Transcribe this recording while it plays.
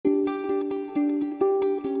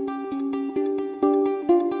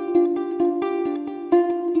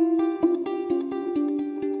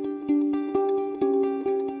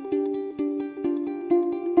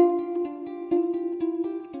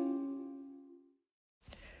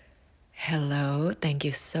Hello, thank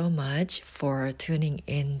you so much for tuning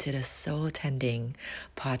in to the Soul Tending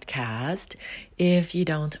podcast. If you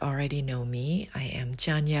don't already know me, I am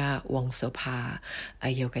Janya Wongsopa, a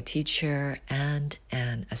yoga teacher and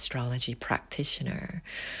an astrology practitioner.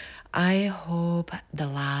 I hope the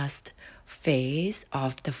last phase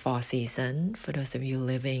of the fall season, for those of you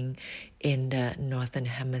living in the Northern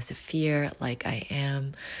Hemisphere like I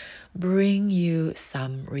am, bring you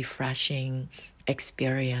some refreshing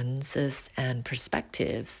experiences and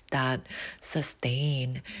perspectives that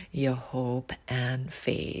sustain your hope and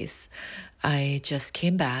faith. I just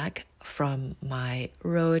came back from my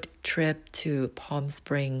road trip to Palm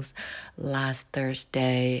Springs last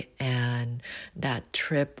Thursday, and that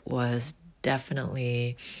trip was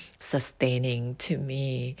definitely sustaining to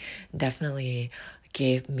me, definitely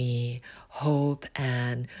gave me hope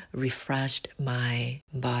and refreshed my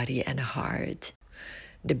body and heart.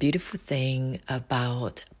 The beautiful thing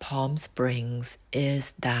about Palm Springs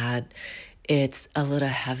is that it's a little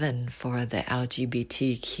heaven for the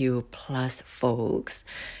LGBTQ plus folks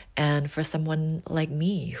and for someone like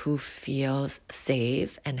me who feels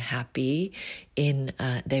safe and happy in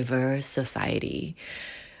a diverse society.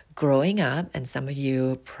 Growing up, and some of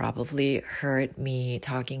you probably heard me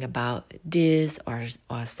talking about this or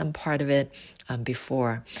some part of it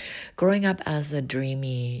before. Growing up as a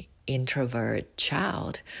dreamy introvert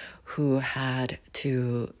child who had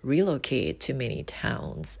to relocate to many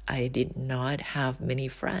towns, I did not have many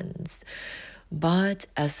friends. But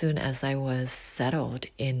as soon as I was settled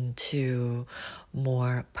into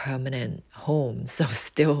more permanent homes, so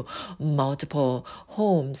still multiple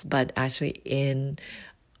homes, but actually in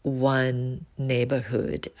one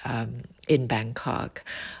neighborhood in Bangkok,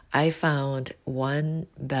 I found one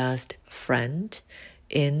best friend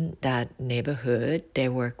in that neighborhood. They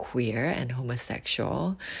were queer and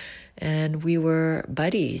homosexual, and we were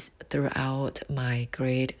buddies throughout my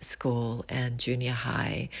grade school and junior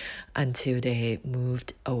high until they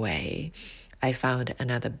moved away. I found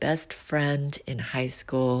another best friend in high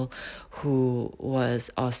school who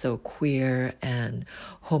was also queer and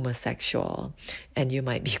homosexual. And you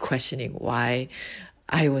might be questioning why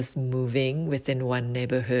I was moving within one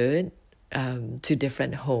neighborhood to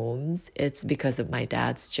different homes. It's because of my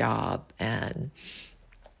dad's job, and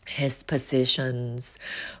his positions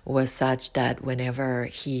were such that whenever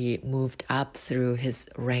he moved up through his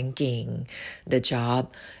ranking, the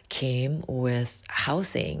job came with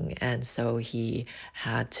housing, and so he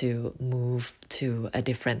had to move to a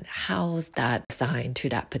different house that assigned to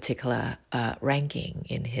that particular ranking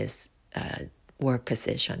in his work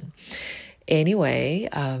position. Anyway,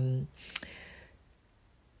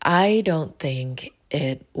 I don't think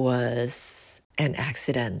it was an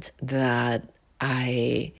accident that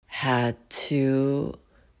I had two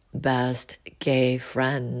best gay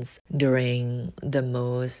friends during the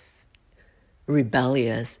most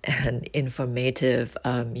rebellious and informative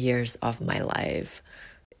years of my life.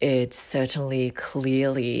 It certainly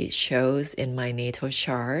clearly shows in my natal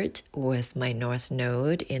chart with my North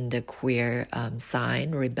Node in the queer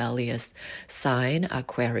sign, rebellious sign,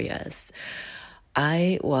 Aquarius.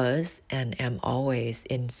 I was and am always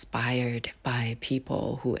inspired by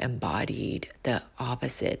people who embodied the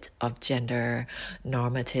opposite of gender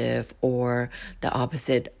normative or the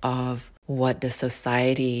opposite of what the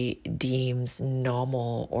society deems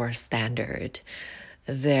normal or standard.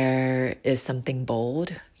 There is something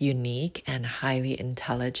bold, unique, and highly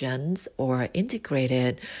intelligent or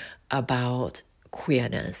integrated about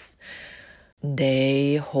queerness.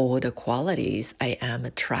 They hold the qualities I am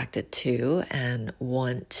attracted to and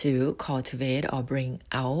want to cultivate or bring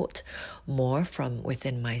out more from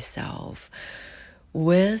within myself.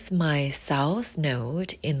 With my South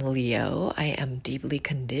Node in Leo, I am deeply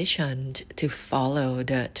conditioned to follow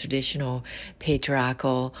the traditional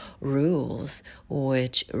patriarchal rules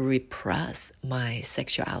which repress my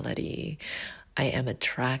sexuality. I am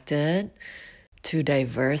attracted to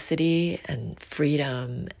diversity and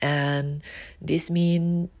freedom, and this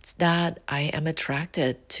means that I am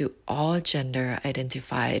attracted to all gender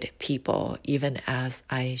identified people, even as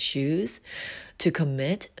I choose to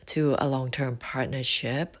commit to a long-term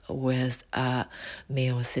partnership with a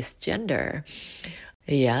male cisgender.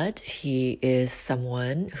 Yet he is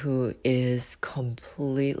someone who is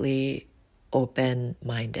completely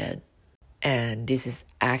open-minded, and this is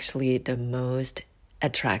actually the most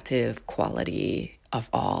attractive quality of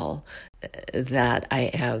all that I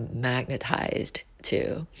am magnetized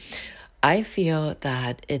to. I feel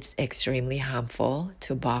that it's extremely harmful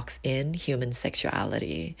to box in human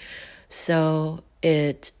sexuality. So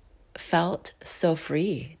it felt so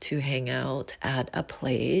free to hang out at a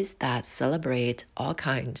place that celebrates all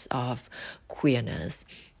kinds of queerness.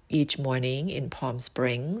 Each morning in Palm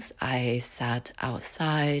Springs, I sat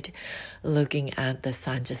outside looking at the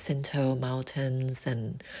San Jacinto Mountains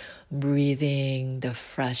and breathing the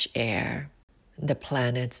fresh air. The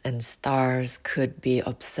planets and stars could be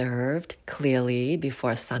observed clearly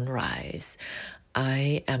before sunrise.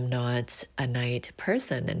 I am not a night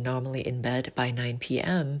person and normally in bed by 9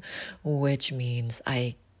 p.m., which means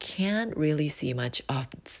I can't really see much of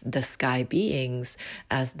the sky beings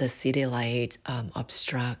as the city lights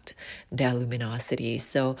obstruct their luminosity.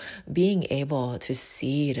 So being able to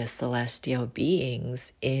see the celestial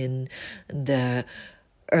beings in the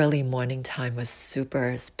early morning time was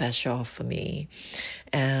super special for me.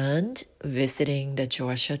 And visiting the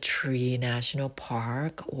Joshua Tree National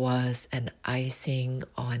Park was an icing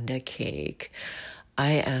on the cake.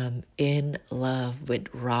 I am in love with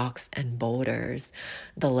rocks and boulders.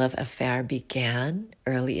 The love affair began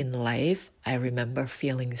early in life. I remember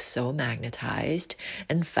feeling so magnetized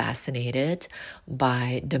and fascinated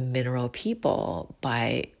by the mineral people,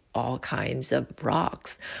 by all kinds of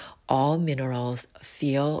rocks. All minerals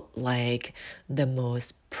feel like the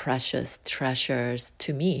most precious treasures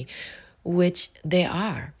to me, which they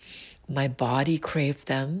are. My body craved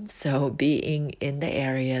them, so being in the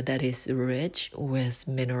area that is rich with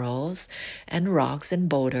minerals and rocks and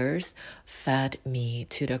boulders fed me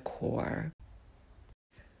to the core.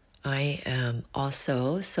 I am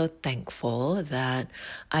also so thankful that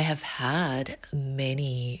I have had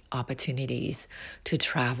many opportunities to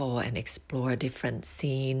travel and explore different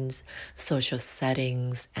scenes, social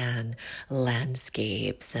settings, and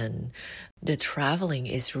landscapes. And the traveling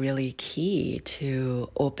is really key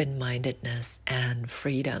to open-mindedness and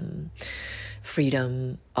freedom.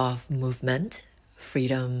 Freedom of movement,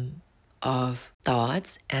 freedom of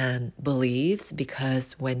thoughts and beliefs,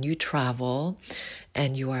 because when you travel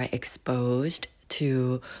and you are exposed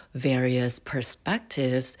to various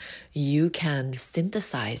perspectives, you can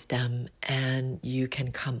synthesize them and you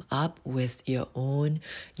can come up with your own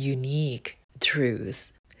unique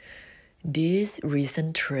truth. This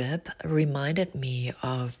recent trip reminded me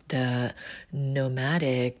of the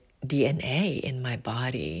nomadic DNA in my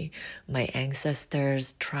body. My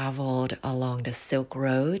ancestors traveled along the Silk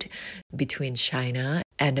Road between China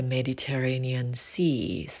and the Mediterranean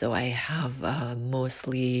Sea. So I have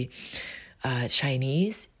mostly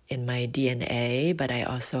Chinese in my DNA, but I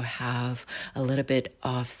also have a little bit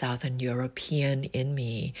of Southern European in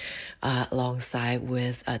me, alongside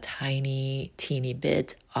with a teeny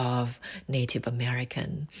bit of Native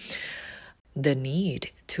American. The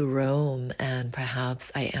need to roam, and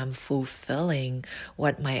perhaps I am fulfilling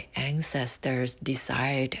what my ancestors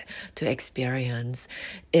desired to experience.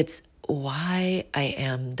 It's why I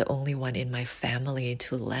am the only one in my family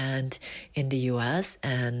to land in the US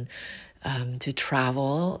and to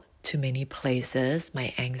travel to many places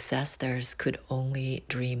my ancestors could only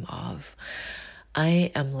dream of.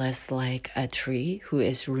 I am less like a tree who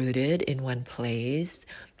is rooted in one place,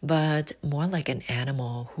 but more like an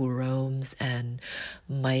animal who roams and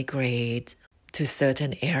migrates to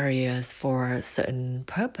certain areas for certain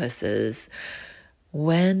purposes.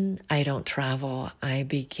 When I don't travel, I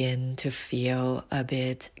begin to feel a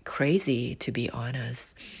bit crazy, to be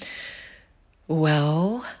honest.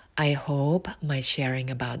 Well, I hope my sharing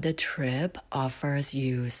about the trip offers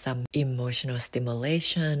you some emotional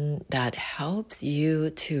stimulation that helps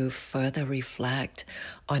you to further reflect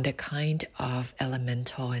on the kind of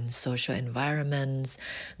elemental and social environments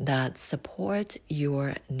that support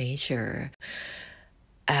your nature.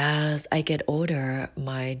 As I get older,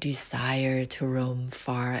 my desire to roam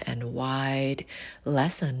far and wide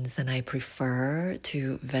lessens, and I prefer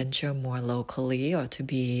to venture more locally or to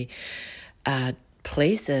be at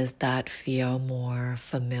places that feel more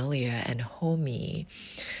familiar and homey.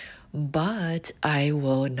 But I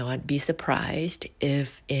will not be surprised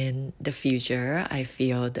if in the future I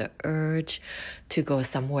feel the urge to go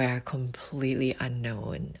somewhere completely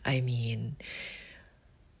unknown. I mean,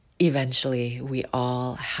 eventually we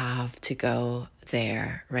all have to go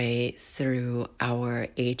there, right? Through our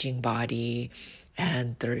aging body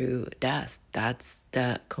and through death. That's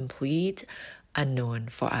the complete unknown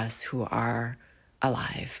for us who are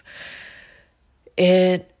alive.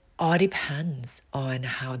 It all depends on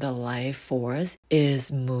how the life force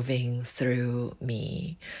is moving through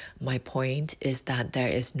me. My point is that there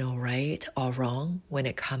is no right or wrong when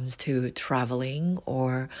it comes to traveling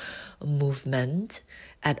or movement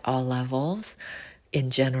at all levels.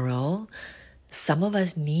 In general, Some of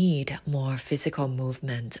us need more physical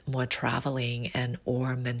movement, more traveling, and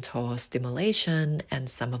or mental stimulation, and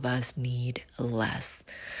some of us need less.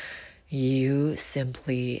 You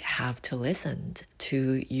simply have to listen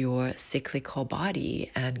to your cyclical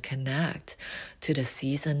body and connect to the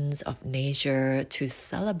seasons of nature to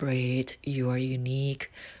celebrate your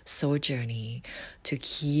unique soul journey, to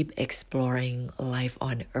keep exploring life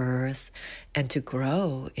on earth, and to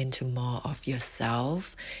grow into more of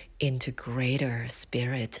yourself, into greater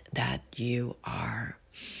spirit that you are.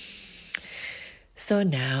 So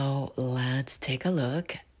now let's take a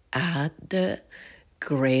look at the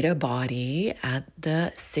greater body, at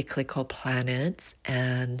the cyclical planets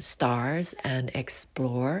and stars, and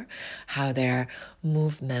explore how their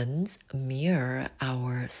movements mirror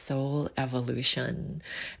our soul evolution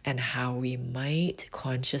and how we might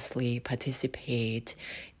consciously participate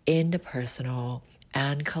in the personal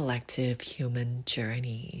and collective human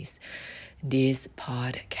journeys. This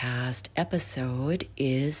podcast episode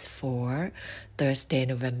is for Thursday,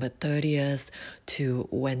 November 30th to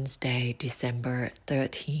Wednesday, December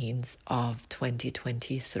 13th of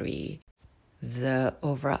 2023. The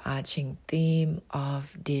overarching theme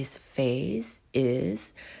of this phase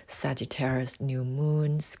is Sagittarius new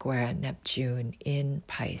moon square Neptune in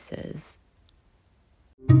Pisces.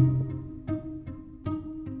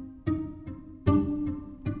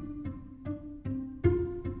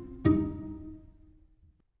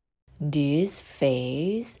 This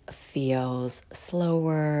phase feels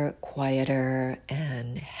slower, quieter,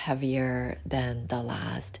 and heavier than the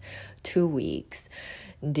last 2 weeks.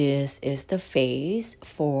 This is the phase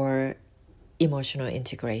for emotional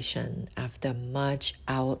integration after much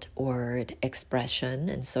outward expression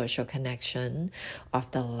and social connection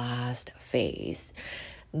of the last phase.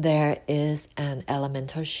 There is an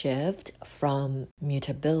elemental shift from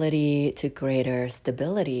mutability to greater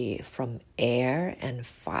stability, from air and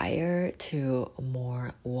fire to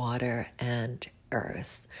more water and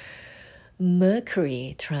earth.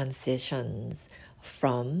 Mercury transitions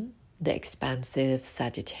from the expansive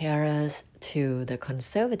Sagittarius to the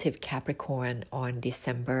conservative Capricorn on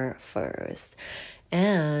December 1st,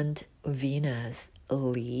 and Venus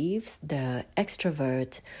leaves the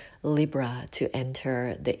extrovert Libra to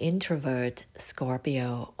enter the introvert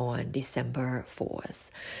Scorpio on December 4th.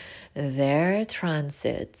 Their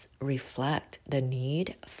transits reflect the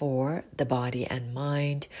need for the body and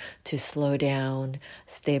mind to slow down,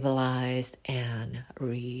 stabilize, and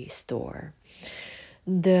restore.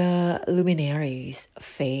 The luminaries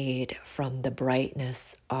fade from the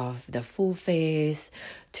brightness of the full phase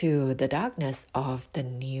to the darkness of the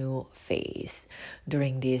new phase.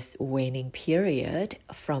 During this waning period,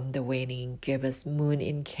 from the waning gibbous moon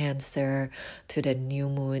in Cancer to the new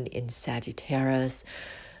moon in Sagittarius,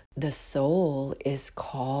 the soul is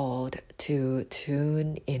called to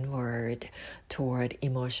tune inward toward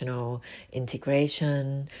emotional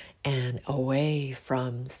integration and away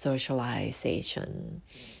from socialization.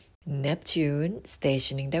 Neptune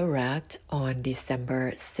stationing direct on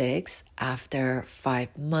December 6th after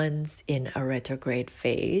 5 months in a retrograde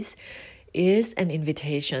phase is an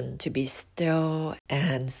invitation to be still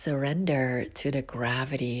and surrender to the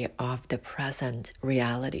gravity of the present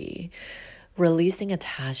reality. Releasing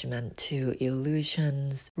attachment to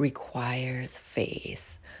illusions requires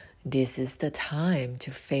faith. This is the time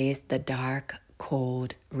to face the dark,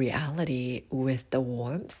 cold reality with the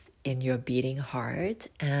warmth in your beating heart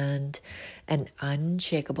and an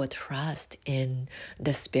unshakable trust in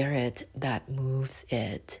the spirit that moves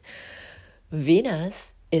it.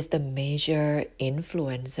 Venus is the major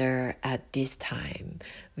influencer at this time.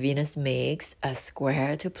 Venus makes a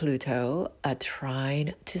square to Pluto, a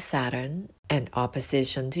trine to Saturn, an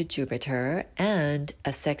opposition to Jupiter, and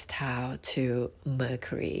a sextile to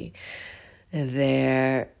Mercury.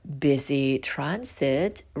 Their busy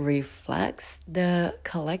transit reflects the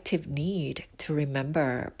collective need to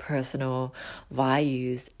remember personal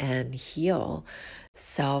values and heal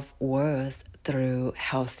self-worth through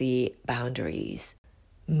healthy boundaries.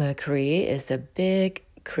 Mercury is a big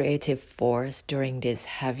creative force during this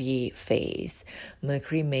heavy phase.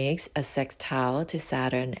 Mercury makes a sextile to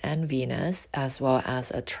Saturn and Venus, as well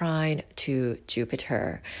as a trine to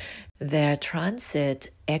Jupiter. Their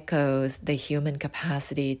transit echoes the human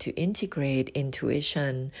capacity to integrate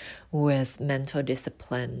intuition with mental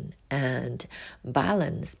discipline and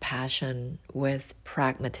balance passion with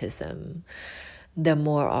pragmatism. The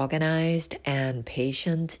more organized and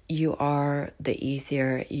patient you are, the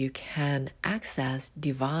easier you can access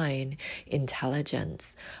divine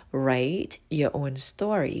intelligence, write your own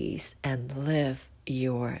stories, and live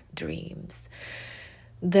your dreams.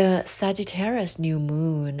 The Sagittarius new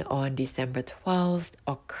moon on December 12th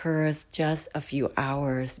occurs just a few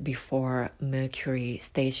hours before Mercury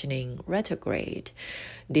stationing retrograde.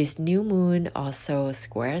 This new moon also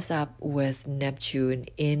squares up with Neptune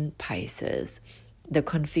in Pisces. The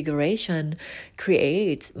configuration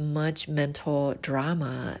creates much mental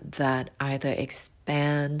drama that either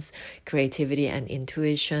expands creativity and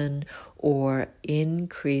intuition or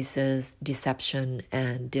increases deception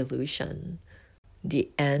and delusion.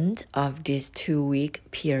 The end of this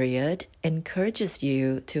 2-week period encourages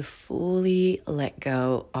you to fully let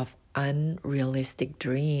go of unrealistic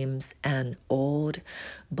dreams and old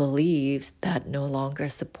beliefs that no longer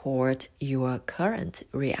support your current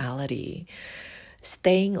reality.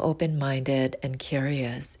 Staying open-minded and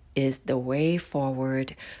curious is the way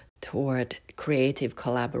forward toward creative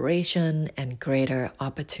collaboration and greater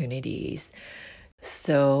opportunities.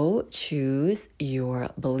 So choose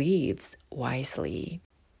your beliefs wisely.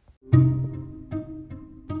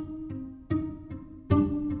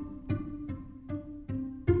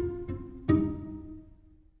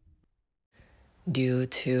 Due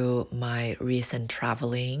to my recent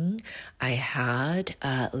traveling, I had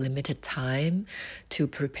a limited time to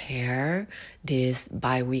prepare this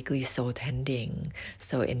bi-weekly soul tending.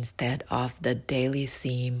 So instead of the daily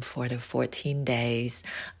theme for the 14 days,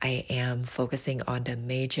 I am focusing on the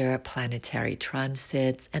major planetary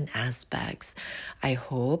transits and aspects. I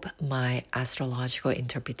hope my astrological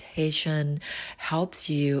interpretation helps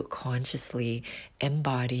you consciously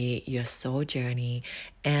embody your soul journey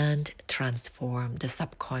and transform the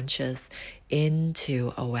subconscious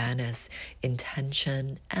into awareness,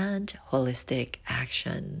 intention, and holistic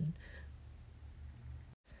action.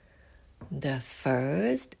 The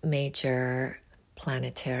first major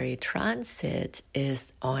planetary transit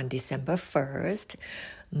is on December 1st.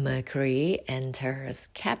 Mercury enters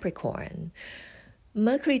Capricorn.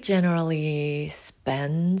 Mercury generally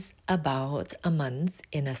spends about a month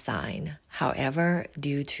in a sign. However,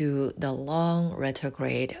 due to the long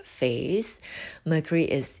retrograde phase, Mercury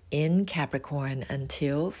is in Capricorn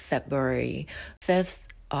until February 5th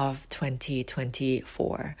of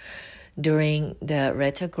 2024. During the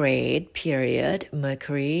retrograde period,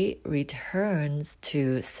 Mercury returns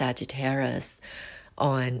to Sagittarius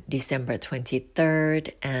on December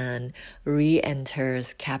 23rd and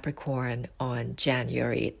re-enters Capricorn on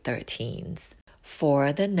January 13th.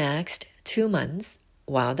 For the next 2 months,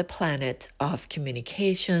 while the planet of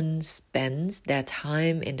communication spends their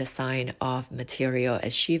time in the sign of material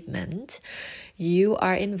achievement, you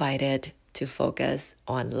are invited to focus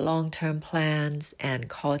on long-term plans and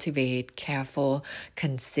cultivate careful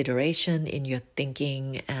consideration in your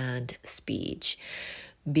thinking and speech.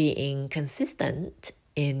 Being consistent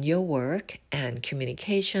in your work and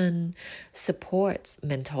communication supports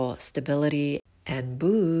mental stability and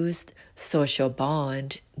boosts social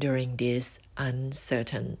bond during this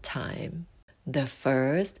uncertain time. The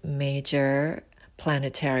first major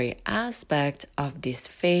planetary aspect of this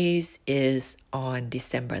phase is on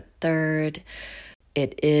December 3rd.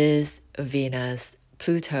 It is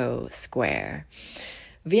Venus-Pluto square.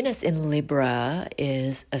 Venus in Libra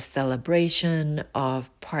is a celebration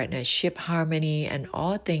of partnership harmony and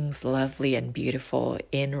all things lovely and beautiful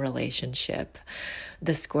in relationship.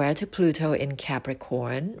 The square to Pluto in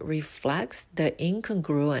Capricorn reflects the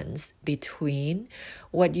incongruence between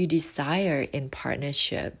what you desire in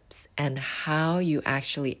partnerships and how you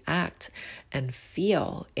actually act and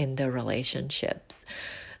feel in the relationships.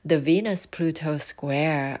 The Venus-Pluto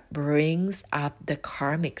square brings up the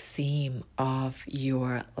karmic theme of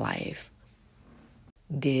your life.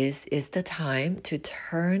 This is the time to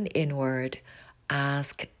turn inward,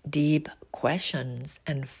 ask deep questions,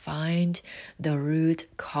 and find the root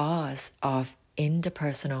cause of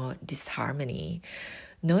interpersonal disharmony.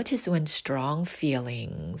 Notice when strong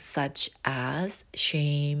feelings such as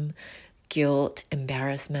shame, guilt,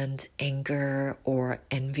 embarrassment, anger, or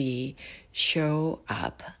envy show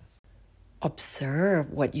up. Observe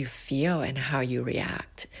what you feel and how you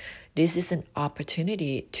react. This is an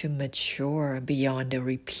opportunity to mature beyond the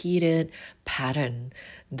repeated pattern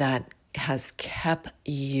that has kept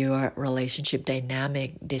your relationship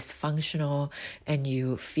dynamic dysfunctional and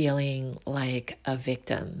you feeling like a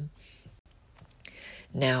victim.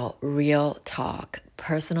 Now, real talk.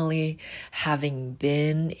 Personally, having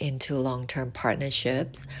been into long-term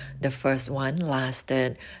partnerships, the first one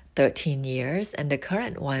lasted 13 years and the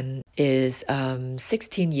current one is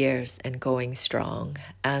 16 years and going strong,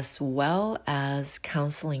 as well as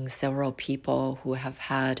counseling several people who have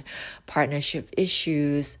had partnership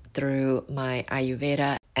issues through my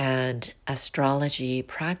Ayurveda and astrology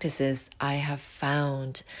practices, I have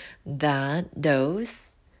found that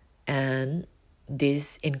those, and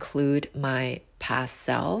these include my past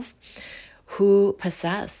self, who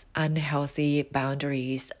possess unhealthy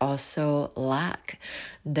boundaries also lack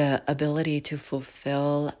the ability to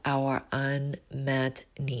fulfill our unmet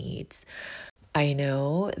needs. I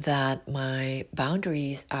know that my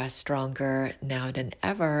boundaries are stronger now than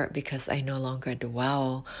ever because I no longer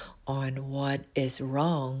dwell on what is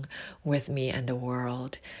wrong with me and the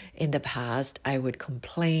world. In the past, I would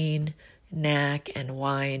complain, nag, and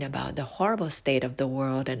whine about the horrible state of the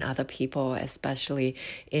world and other people, especially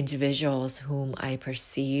individuals whom I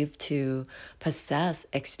perceive to possess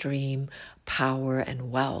extreme power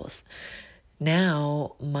and wealth.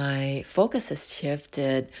 Now, my focus has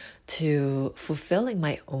shifted to fulfilling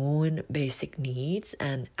my own basic needs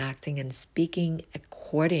and acting and speaking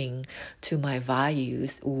according to my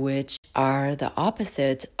values, which are the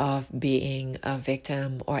opposite of being a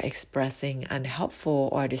victim or expressing unhelpful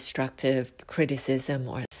or destructive criticism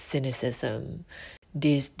or cynicism.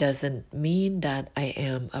 This doesn't mean that I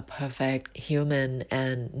am a perfect human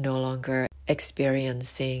and no longer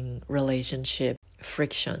experiencing relationship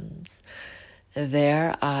frictions.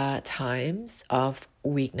 There are times of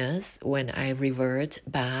weakness when I revert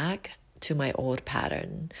back to my old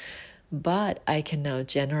pattern, but I can now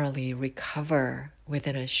generally recover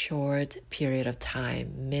within a short period of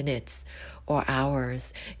time, minutes or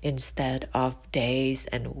hours, instead of days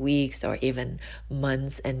and weeks or even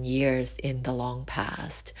months and years in the long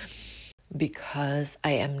past. Because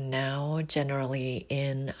I am now generally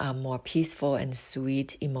in a more peaceful and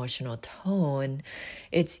sweet emotional tone,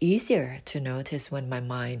 it's easier to notice when my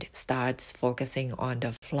mind starts focusing on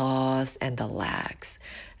the flaws and the lacks.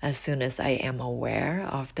 As soon as I am aware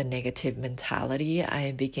of the negative mentality,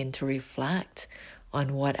 I begin to reflect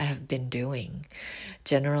on what I have been doing.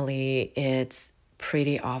 Generally, it's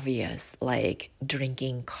pretty obvious, like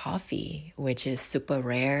drinking coffee, which is super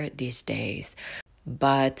rare these days.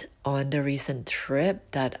 But on the recent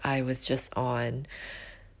trip that I was just on,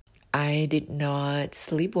 I did not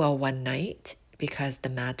sleep well one night because the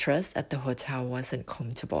mattress at the hotel wasn't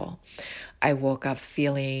comfortable. I woke up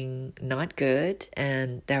feeling not good,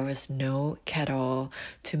 and there was no kettle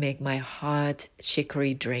to make my hot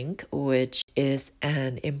chicory drink, which is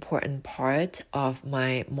an important part of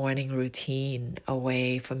my morning routine, a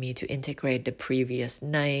way for me to integrate the previous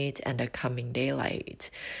night and the coming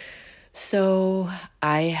daylight. So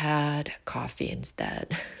I had coffee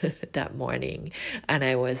instead that morning, and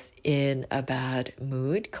I was in a bad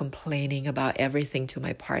mood, complaining about everything to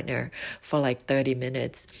my partner for like 30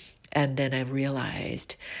 minutes. And then I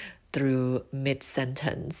realized through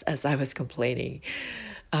mid-sentence as I was complaining,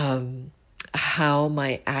 how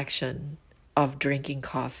my action of drinking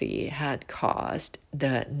coffee had caused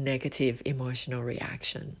the negative emotional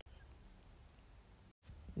reaction.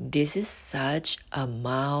 This is such a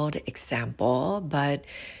mild example, but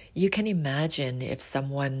you can imagine if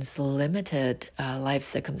someone's limited life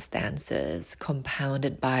circumstances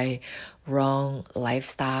compounded by wrong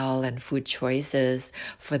lifestyle and food choices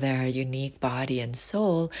for their unique body and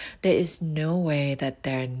soul, there is no way that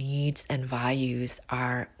their needs and values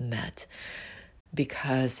are met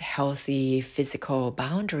because healthy physical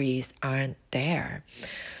boundaries aren't there.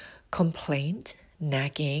 Complaint,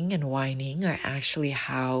 nagging, and whining are actually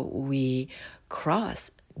how we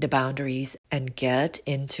cross the boundaries and get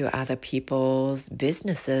into other people's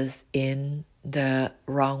businesses in the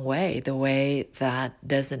wrong way, the way that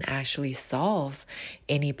doesn't actually solve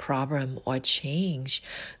any problem or change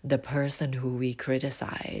the person who we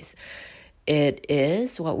criticize. It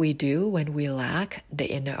is what we do when we lack the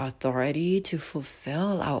inner authority to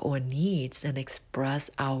fulfill our own needs and express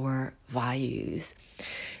our values.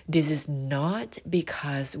 This is not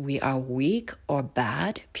because we are weak or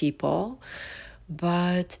bad people,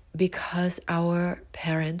 but because our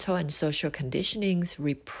parental and social conditionings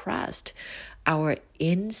repressed our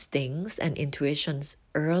instincts and intuitions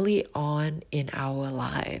early on in our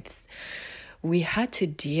lives. We had to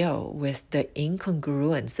deal with the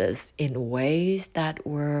incongruences in ways that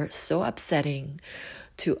were so upsetting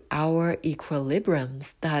to our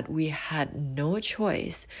equilibriums that we had no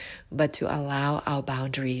choice but to allow our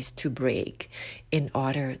boundaries to break in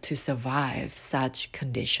order to survive such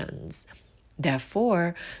conditions.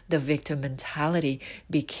 Therefore, the victim mentality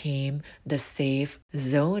became the safe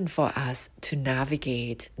zone for us to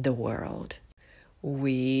navigate the world.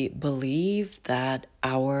 We believe that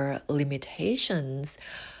our limitations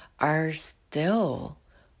are still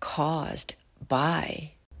caused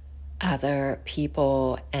by other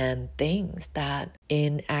people and things that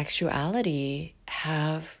in actuality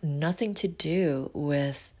have nothing to do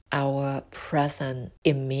with our present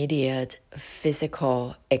immediate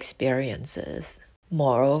physical experiences.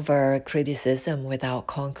 Moreover, criticism without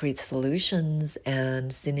concrete solutions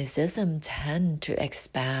and cynicism tend to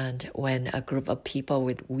expand when a group of people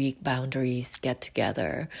with weak boundaries get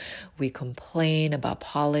together. We complain about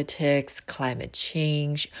politics, climate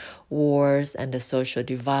change, wars, and the social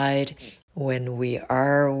divide. When we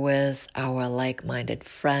are with our like-minded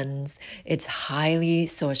friends, it's highly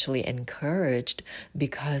socially encouraged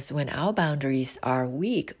because when our boundaries are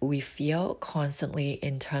weak, we feel constantly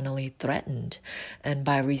internally threatened. And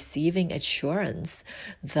by receiving assurance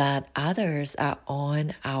that others are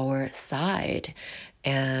on our side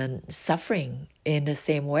and suffering in the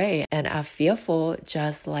same way and are fearful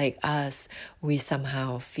just like us, we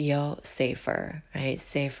somehow feel safer, right?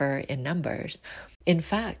 Safer in numbers. In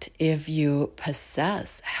fact, if you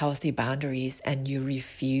possess healthy boundaries and you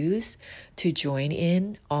refuse to join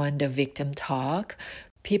in on the victim talk,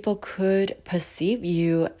 people could perceive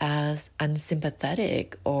you as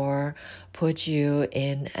unsympathetic or put you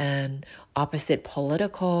in an opposite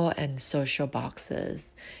political and social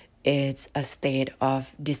boxes. It's a state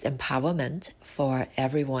of disempowerment for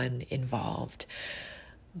everyone involved.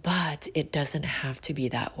 But it doesn't have to be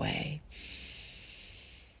that way.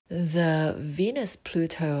 The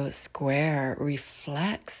Venus-Pluto square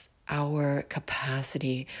reflects our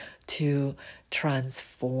capacity to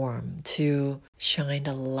transform, to shine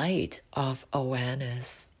the light of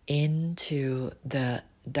awareness into the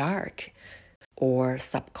dark or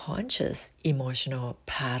subconscious emotional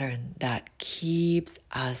pattern that keeps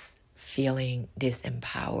us feeling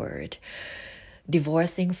disempowered.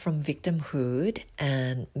 Divorcing from victimhood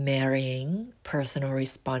and marrying personal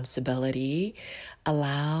responsibility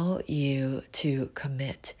allow you to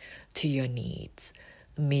commit to your needs.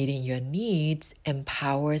 Meeting your needs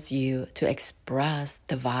empowers you to express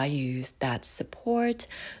the values that support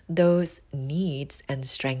those needs and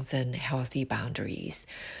strengthen healthy boundaries.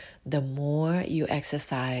 The more you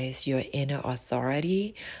exercise your inner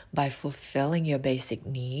authority by fulfilling your basic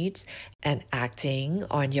needs and acting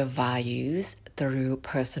on your values through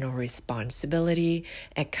personal responsibility,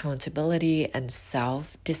 accountability, and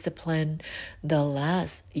self-discipline, the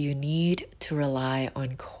less you need to rely on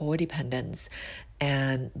codependence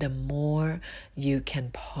and the more you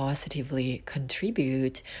can positively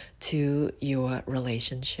contribute to your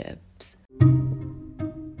relationships.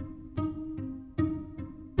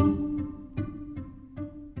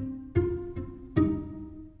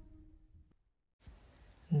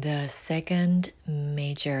 The second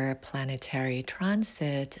major planetary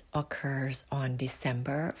transit occurs on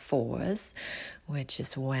December 4th, which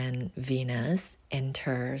is when Venus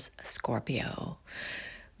enters Scorpio.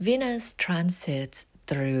 Venus transits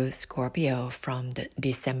through Scorpio from the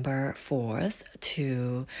December 4th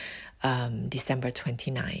to December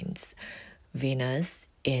 29th. Venus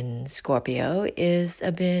in Scorpio is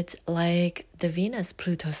a bit like the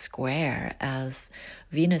Venus-Pluto square, as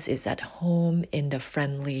Venus is at home in the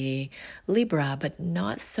friendly Libra, but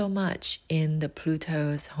not so much in the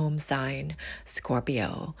Pluto's home sign,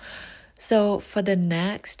 Scorpio. So for the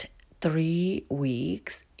next 3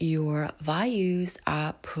 weeks, your values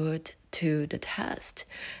are put to the test,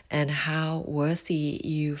 and how worthy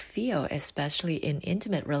you feel, especially in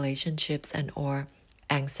intimate relationships and or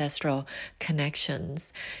ancestral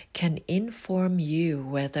connections, can inform you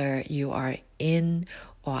whether you are in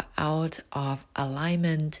or out of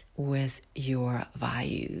alignment with your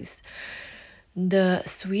values. The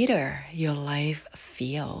sweeter your life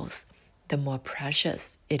feels, the more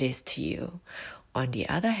precious it is to you. On the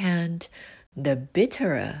other hand, the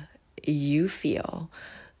bitterer you feel,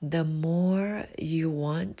 the more you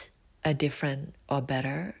want a different or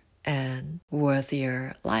better and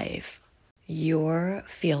worthier life. Your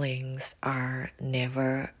feelings are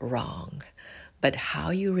never wrong, but how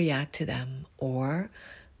you react to them or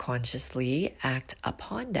consciously act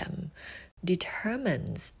upon them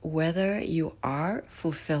determines whether you are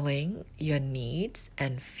fulfilling your needs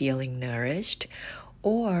and feeling nourished,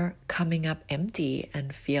 or coming up empty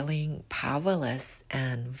and feeling powerless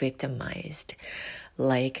and victimized,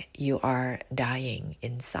 like you are dying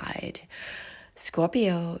inside.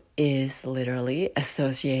 Scorpio is literally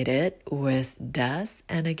associated with death,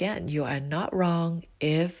 and again, you are not wrong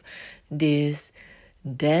if this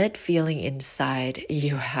dead feeling inside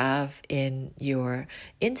you have in your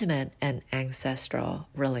intimate and ancestral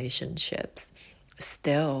relationships.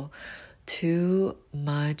 Still, too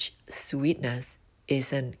much sweetness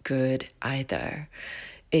isn't good either.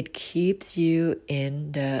 It keeps you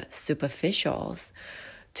in the superficials.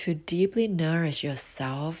 To deeply nourish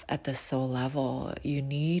yourself at the soul level, you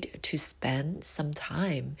need to spend some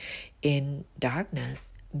time in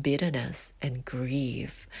darkness, bitterness, and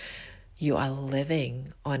grief. You are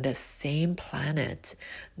living on the same planet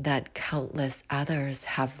that countless others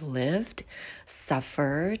have lived,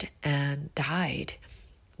 suffered, and died.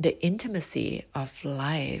 The intimacy of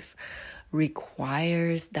life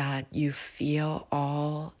requires that you feel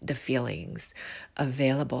all the feelings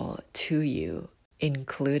available to you,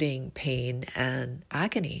 including pain and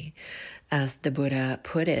agony. As the Buddha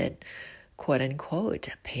put it, quote unquote,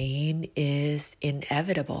 pain is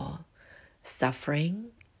inevitable.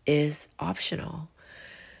 Suffering is optional.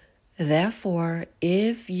 Therefore,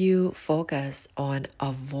 if you focus on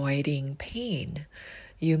avoiding pain,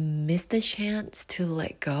 you miss the chance to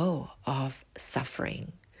let go of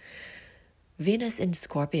suffering. Venus in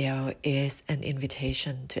Scorpio is an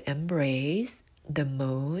invitation to embrace the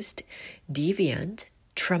most deviant,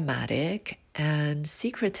 traumatic, and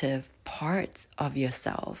secretive parts of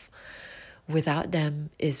yourself. Without them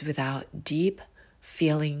is without deep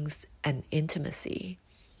feelings and intimacy.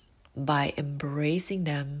 By embracing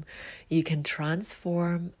them, you can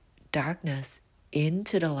transform darkness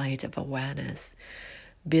into the light of awareness,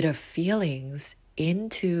 bitter feelings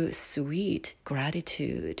into sweet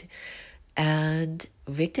gratitude, and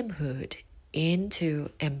victimhood into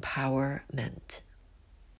empowerment.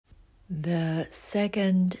 The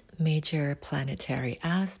second major planetary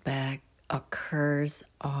aspect occurs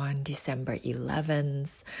on December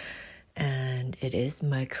 11th, and it is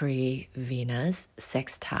Mercury-Venus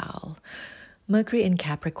sextile. Mercury in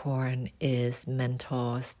Capricorn is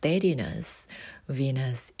mental steadiness.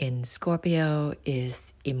 Venus in Scorpio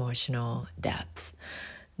is emotional depth.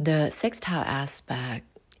 The sextile aspect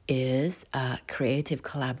is a creative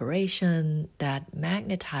collaboration that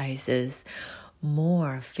magnetizes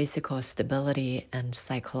more physical stability and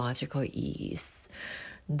psychological ease.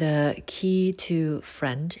 The key to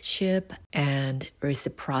friendship and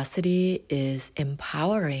reciprocity is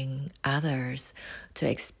empowering others to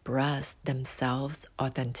express themselves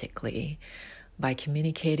authentically. By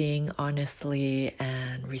communicating honestly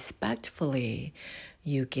and respectfully,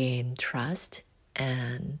 you gain trust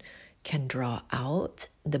and can draw out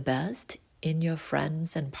the best in your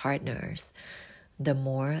friends and partners. The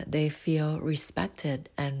more they feel respected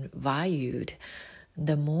and valued,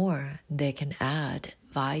 the more they can add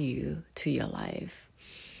value to your life.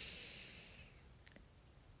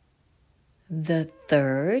 The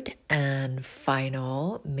third and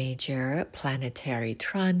final major planetary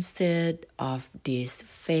transit of this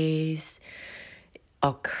phase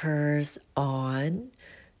occurs on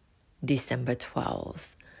December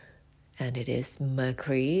 12th, and it is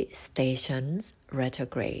Mercury stations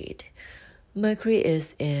retrograde. Mercury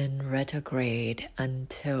is in retrograde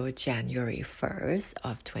until January 1st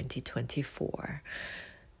of 2024.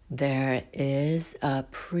 There is a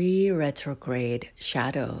pre-retrograde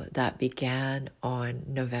shadow that began on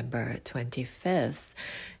November 25th,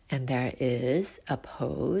 and there is a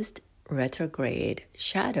post-retrograde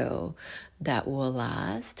shadow that will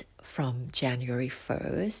last from January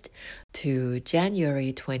 1st to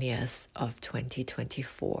January 20th of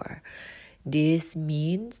 2024. This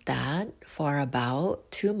means that for about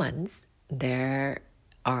 2 months, there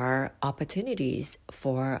are opportunities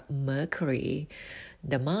for Mercury,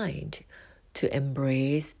 the mind, to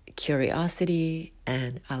embrace curiosity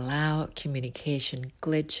and allow communication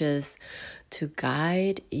glitches to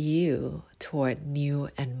guide you toward new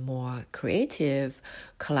and more creative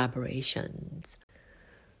collaborations.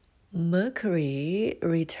 Mercury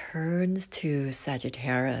returns to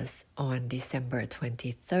Sagittarius on December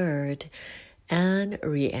 23rd and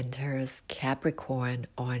re-enters Capricorn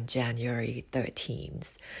on January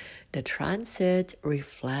 13th. The transit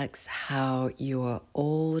reflects how your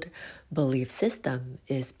old belief system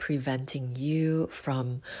is preventing you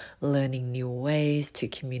from learning new ways to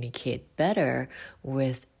communicate better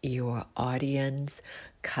with your audience,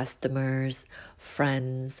 customers,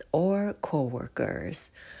 friends, or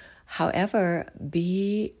co-workers. However,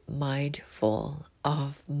 be mindful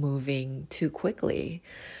of moving too quickly.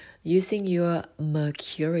 Using your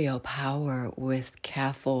mercurial power with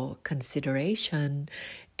careful consideration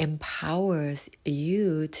empowers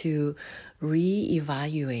you to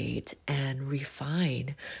reevaluate and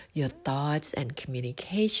refine your thoughts and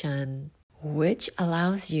communication, which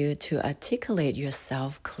allows you to articulate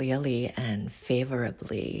yourself clearly and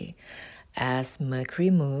favorably. As Mercury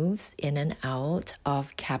moves in and out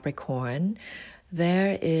of Capricorn,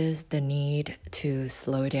 There is the need to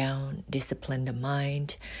slow down, discipline the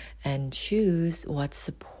mind, and choose what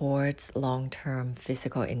supports long-term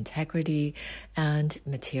physical integrity and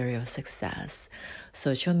material success.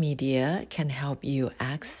 Social media can help you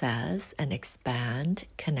access and expand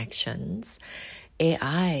connections.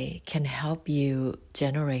 AI can help you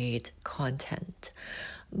generate content.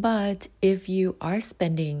 But if you are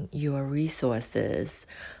spending your resources,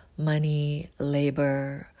 money,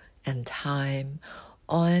 labor, and time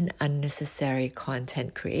on unnecessary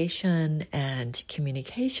content creation and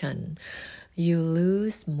communication, you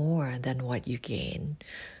lose more than what you gain.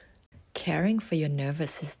 Caring for your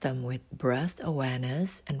nervous system with breath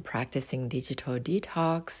awareness and practicing digital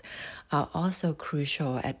detox are also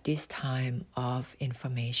crucial at this time of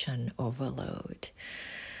information overload.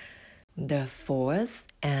 The fourth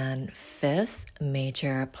and fifth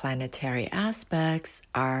major planetary aspects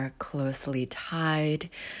are closely tied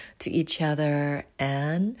to each other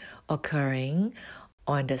and occurring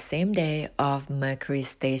on the same day of Mercury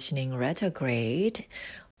stationing retrograde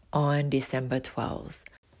on December 12th.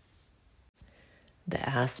 The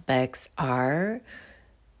aspects are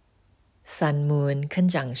Sun-Moon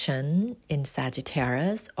conjunction in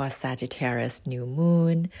Sagittarius or Sagittarius new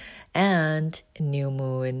moon and new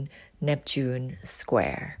moon Neptune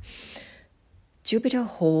square. Jupiter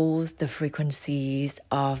holds the frequencies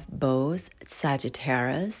of both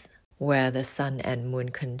Sagittarius, where the Sun and Moon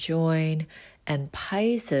conjoin, and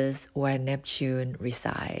Pisces, where Neptune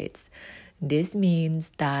resides. This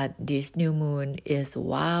means that this new moon is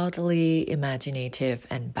wildly imaginative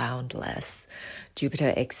and boundless.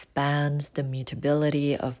 Jupiter expands the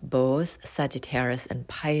mutability of both Sagittarius and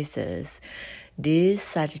Pisces. This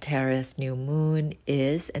Sagittarius new moon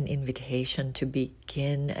is an invitation to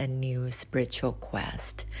begin a new spiritual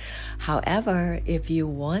quest. However, if you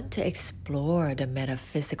want to explore the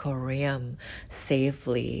metaphysical realm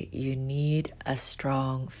safely, you need a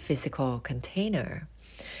strong physical container.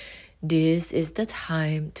 This is the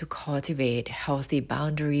time to cultivate healthy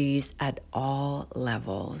boundaries at all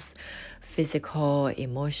levels, physical,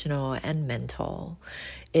 emotional, and mental.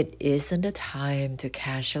 It isn't a time to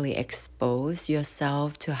casually expose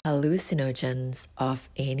yourself to hallucinogens of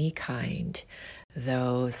any kind.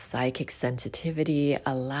 Though psychic sensitivity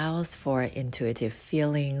allows for intuitive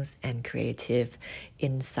feelings and creative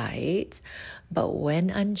insights, but when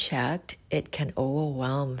unchecked, it can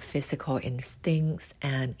overwhelm physical instincts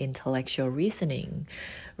and intellectual reasoning,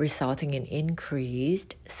 resulting in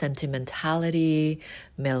increased sentimentality,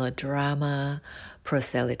 melodrama,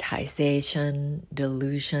 proselytization,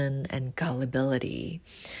 delusion, and gullibility.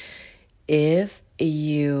 If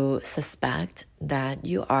you suspect that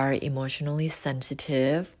you are emotionally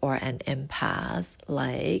sensitive or an empath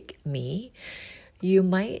like me, you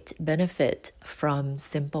might benefit from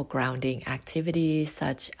simple grounding activities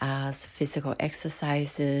such as physical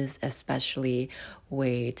exercises, especially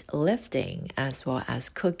weight lifting, as well as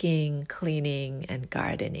cooking, cleaning, and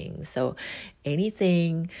gardening. So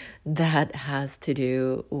anything that has to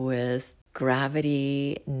do with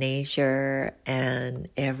gravity, nature, and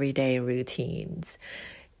everyday routines.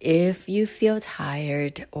 If you feel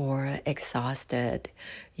tired or exhausted,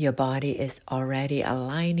 your body is already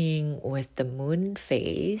aligning with the moon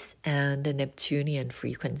phase and the Neptunian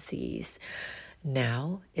frequencies.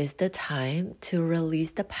 Now is the time to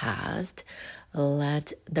release the past,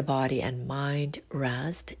 let the body and mind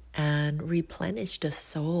rest, and replenish the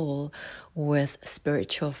soul with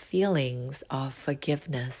spiritual feelings of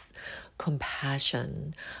forgiveness,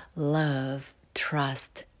 compassion, love,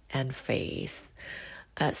 trust, and faith.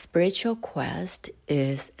 A spiritual quest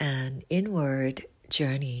is an inward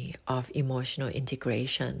journey of emotional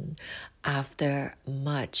integration after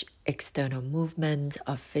much external movement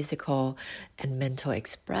of physical and mental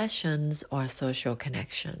expressions or social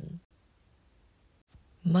connection.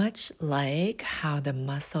 Much like how the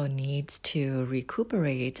muscle needs to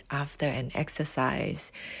recuperate after an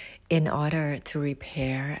exercise in order to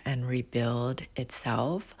repair and rebuild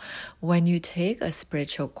itself, when you take a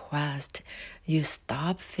spiritual quest, you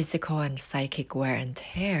stop physical and psychic wear and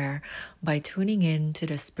tear by tuning in to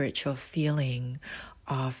the spiritual feeling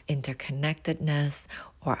of interconnectedness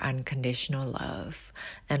or unconditional love.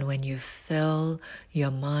 And when you fill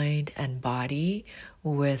your mind and body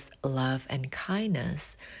with love and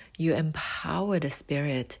kindness, you empower the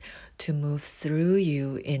spirit to move through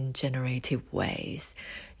you in generative ways.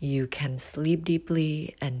 You can sleep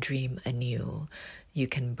deeply and dream anew. You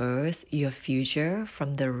can birth your future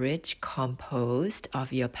from the rich compost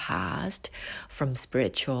of your past, from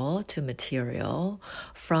spiritual to material,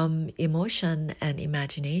 from emotion and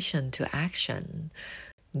imagination to action.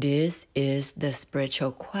 This is the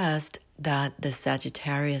spiritual quest that the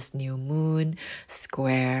Sagittarius new moon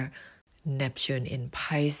square Neptune in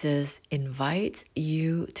Pisces invites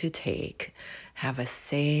you to take. Have a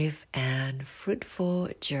safe and fruitful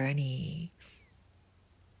journey.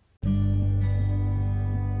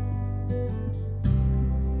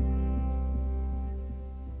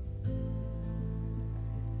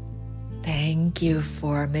 Thank you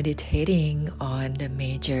for meditating on the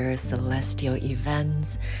major celestial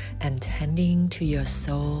events and tending to your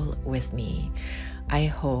soul with me. I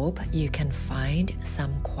hope you can find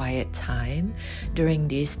some quiet time during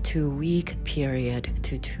this 2-week period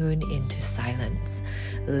to tune into silence,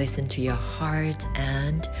 listen to your heart,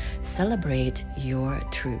 and celebrate your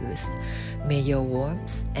truth. May your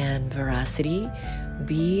warmth and veracity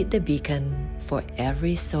be the beacon for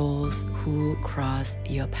every souls who cross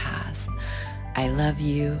your path. I love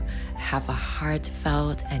you. Have a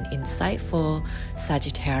heartfelt and insightful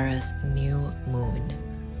Sagittarius new moon.